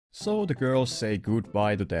So the girls say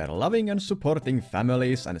goodbye to their loving and supporting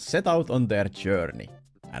families and set out on their journey.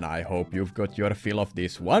 And I hope you've got your fill of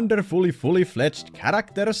these wonderfully fully fledged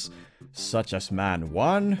characters, such as Man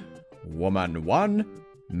 1, Woman 1,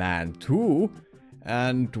 Man 2,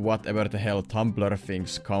 and whatever the hell Tumblr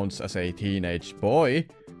thinks counts as a teenage boy,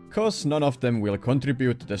 cause none of them will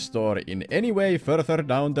contribute to the story in any way further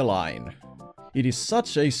down the line. It is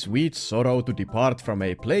such a sweet sorrow to depart from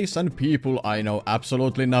a place and people I know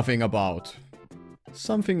absolutely nothing about.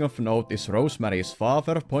 Something of note is Rosemary's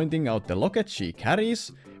father pointing out the locket she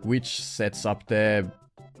carries, which sets up the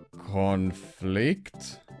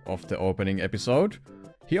conflict of the opening episode.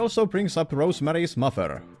 He also brings up Rosemary's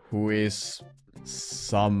mother, who is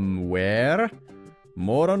somewhere.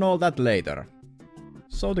 More on all that later.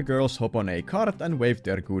 So the girls hop on a cart and wave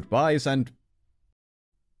their goodbyes and...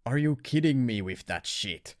 Are you kidding me with that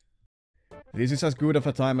shit? This is as good of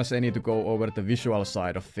a time as any to go over the visual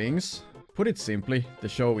side of things. Put it simply, the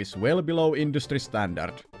show is well below industry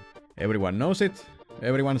standard. Everyone knows it,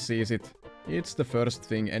 everyone sees it, it's the first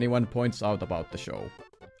thing anyone points out about the show.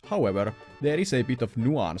 However, there is a bit of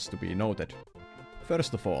nuance to be noted.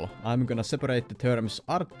 First of all, I'm gonna separate the terms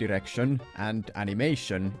art direction and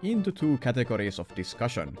animation into two categories of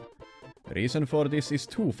discussion. The reason for this is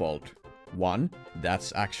twofold. One,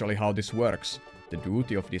 that's actually how this works. The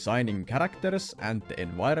duty of designing characters and the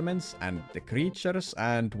environments and the creatures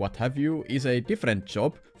and what have you is a different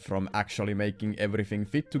job from actually making everything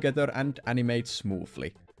fit together and animate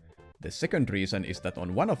smoothly. The second reason is that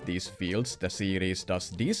on one of these fields the series does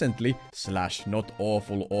decently / not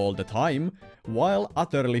awful all the time, while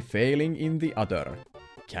utterly failing in the other.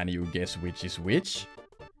 Can you guess which is which?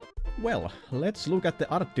 Well, let's look at the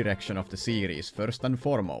art direction of the series first and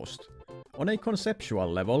foremost. On a conceptual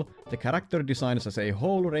level, the character designs as a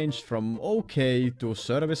whole range from okay to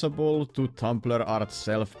serviceable to Tumblr art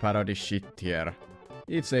self-parody shit tier.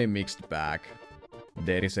 It's a mixed bag.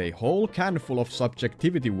 There is a whole can full of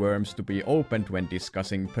subjectivity worms to be opened when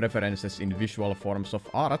discussing preferences in visual forms of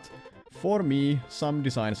art. For me, some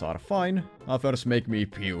designs are fine, others make me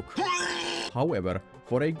puke. However,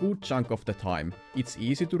 for a good chunk of the time, it's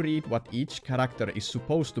easy to read what each character is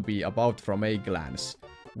supposed to be about from a glance.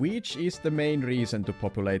 Which is the main reason to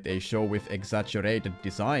populate a show with exaggerated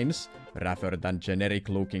designs, rather than generic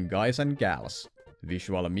looking guys and gals.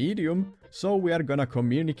 Visual medium, so we are gonna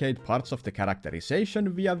communicate parts of the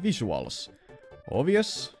characterization via visuals.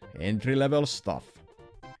 Obvious, entry-level stuff.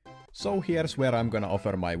 So here's where I'm gonna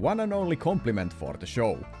offer my one and only compliment for the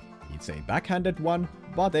show. It's a backhanded one,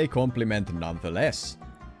 but a compliment nonetheless.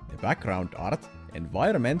 The background art,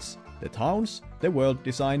 environments, the towns, the world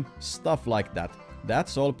design, stuff like that.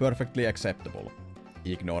 That's all perfectly acceptable.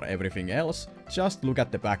 Ignore everything else, just look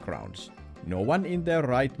at the backgrounds. No one in their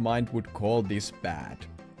right mind would call this bad.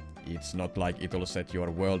 It's not like it'll set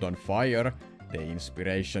your world on fire, the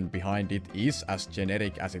inspiration behind it is as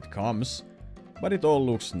generic as it comes, but it all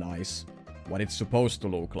looks nice. What it's supposed to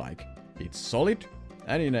look like. It's solid,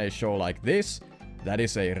 and in a show like this, that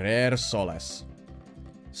is a rare solace.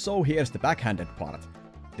 So here's the backhanded part.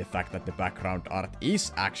 The fact that the background art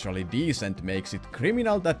is actually decent makes it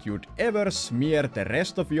criminal that you'd ever smear the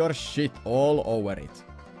rest of your shit all over it.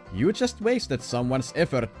 You just wasted someone's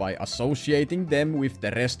effort by associating them with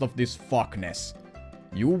the rest of this fuckness.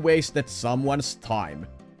 You wasted someone's time.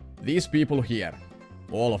 These people here,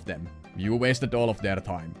 all of them, you wasted all of their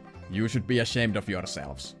time. You should be ashamed of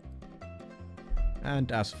yourselves.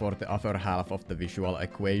 And as for the other half of the visual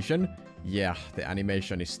equation, yeah, the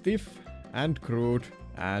animation is stiff and crude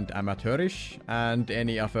and amateurish, and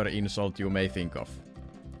any other insult you may think of.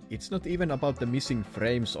 It's not even about the missing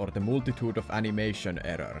frames or the multitude of animation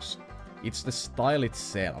errors. It's the style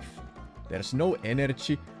itself. There's no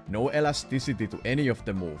energy, no elasticity to any of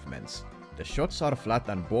the movements. The shots are flat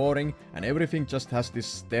and boring, and everything just has this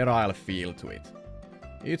sterile feel to it.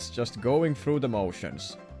 It's just going through the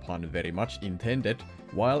motions, pun very much intended,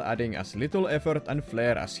 while adding as little effort and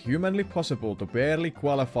flair as humanly possible to barely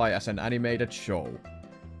qualify as an animated show.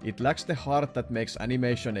 It lacks the heart that makes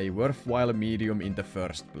animation a worthwhile medium in the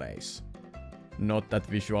first place. Not that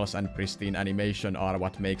visuals and pristine animation are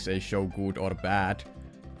what makes a show good or bad.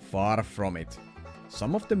 Far from it.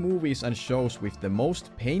 Some of the movies and shows with the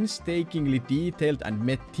most painstakingly detailed and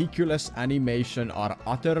meticulous animation are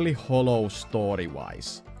utterly hollow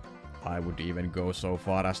story-wise. I would even go so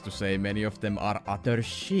far as to say many of them are utter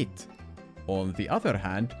shit. On the other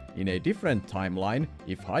hand, in a different timeline,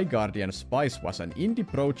 if High Guardian Spice was an indie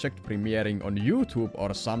project premiering on YouTube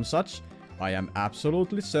or some such, I am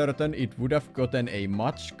absolutely certain it would have gotten a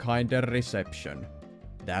much kinder reception.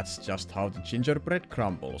 That's just how the gingerbread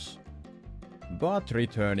crumbles. But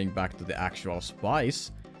returning back to the actual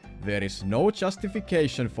spice, there is no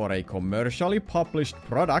justification for a commercially published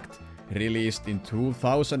product released in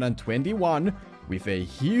 2021 with a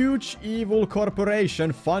huge evil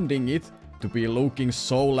corporation funding it to be looking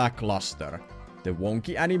so lackluster. The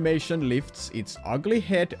wonky animation lifts its ugly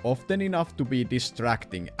head often enough to be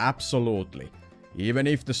distracting, absolutely, even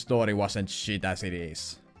if the story wasn't shit as it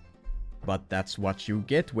is. But that's what you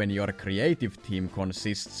get when your creative team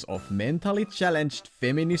consists of mentally challenged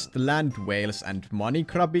feminist land whales and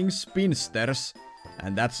money-grubbing spinsters.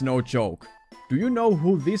 And that's no joke. Do you know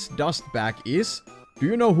who this dustbag is? Do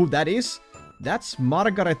you know who that is? That's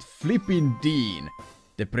Margaret Flippin' Dean,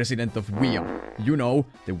 the president of WIA. You know,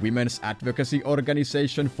 the women's advocacy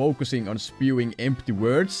organization focusing on spewing empty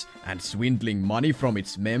words and swindling money from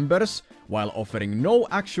its members, while offering no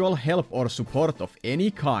actual help or support of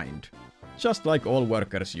any kind. Just like all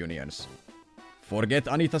workers' unions. Forget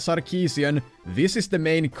Anita Sarkeesian, this is the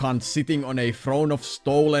main cunt sitting on a throne of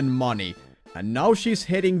stolen money, and now she's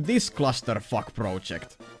heading this clusterfuck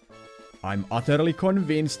project. I'm utterly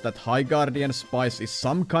convinced that High Guardian Spice is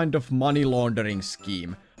some kind of money laundering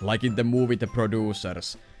scheme, like in the movie The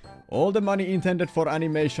Producers. All the money intended for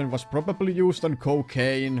animation was probably used on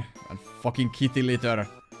cocaine, and fucking kitty litter,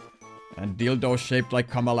 and dildos shaped like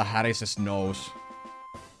Kamala Harris's nose.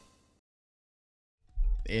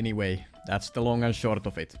 Anyway, that's the long and short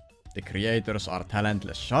of it. The creators are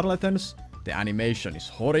talentless charlatans, the animation is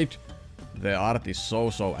horrid, the art is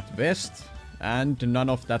so-so at best, and none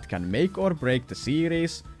of that can make or break the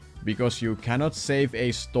series, because you cannot save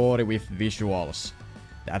a story with visuals.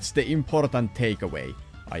 That's the important takeaway.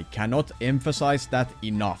 I cannot emphasize that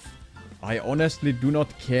enough. I honestly do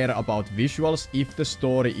not care about visuals if the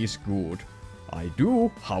story is good. I do,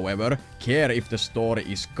 however, care if the story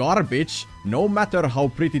is garbage, no matter how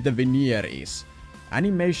pretty the veneer is.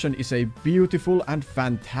 Animation is a beautiful and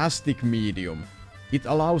fantastic medium. It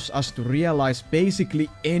allows us to realize basically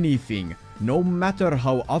anything, no matter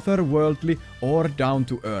how otherworldly or down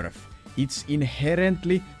to earth. It's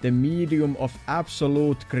inherently the medium of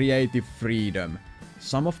absolute creative freedom.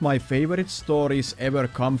 Some of my favorite stories ever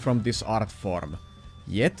come from this art form.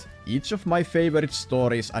 Yet, each of my favorite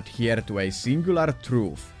stories adhere to a singular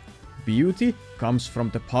truth. Beauty comes from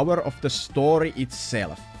the power of the story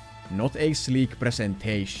itself, not a sleek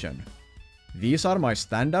presentation. These are my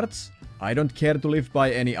standards, I don't care to live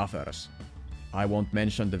by any others. I won't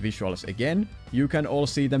mention the visuals again, you can all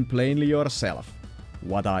see them plainly yourself.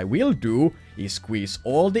 What I will do is squeeze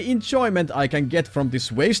all the enjoyment I can get from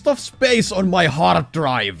this waste of space on my hard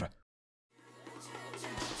drive.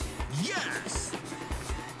 Yes!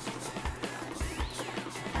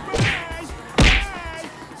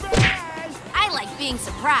 I like being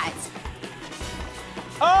surprised.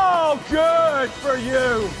 Oh, good for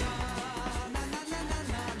you!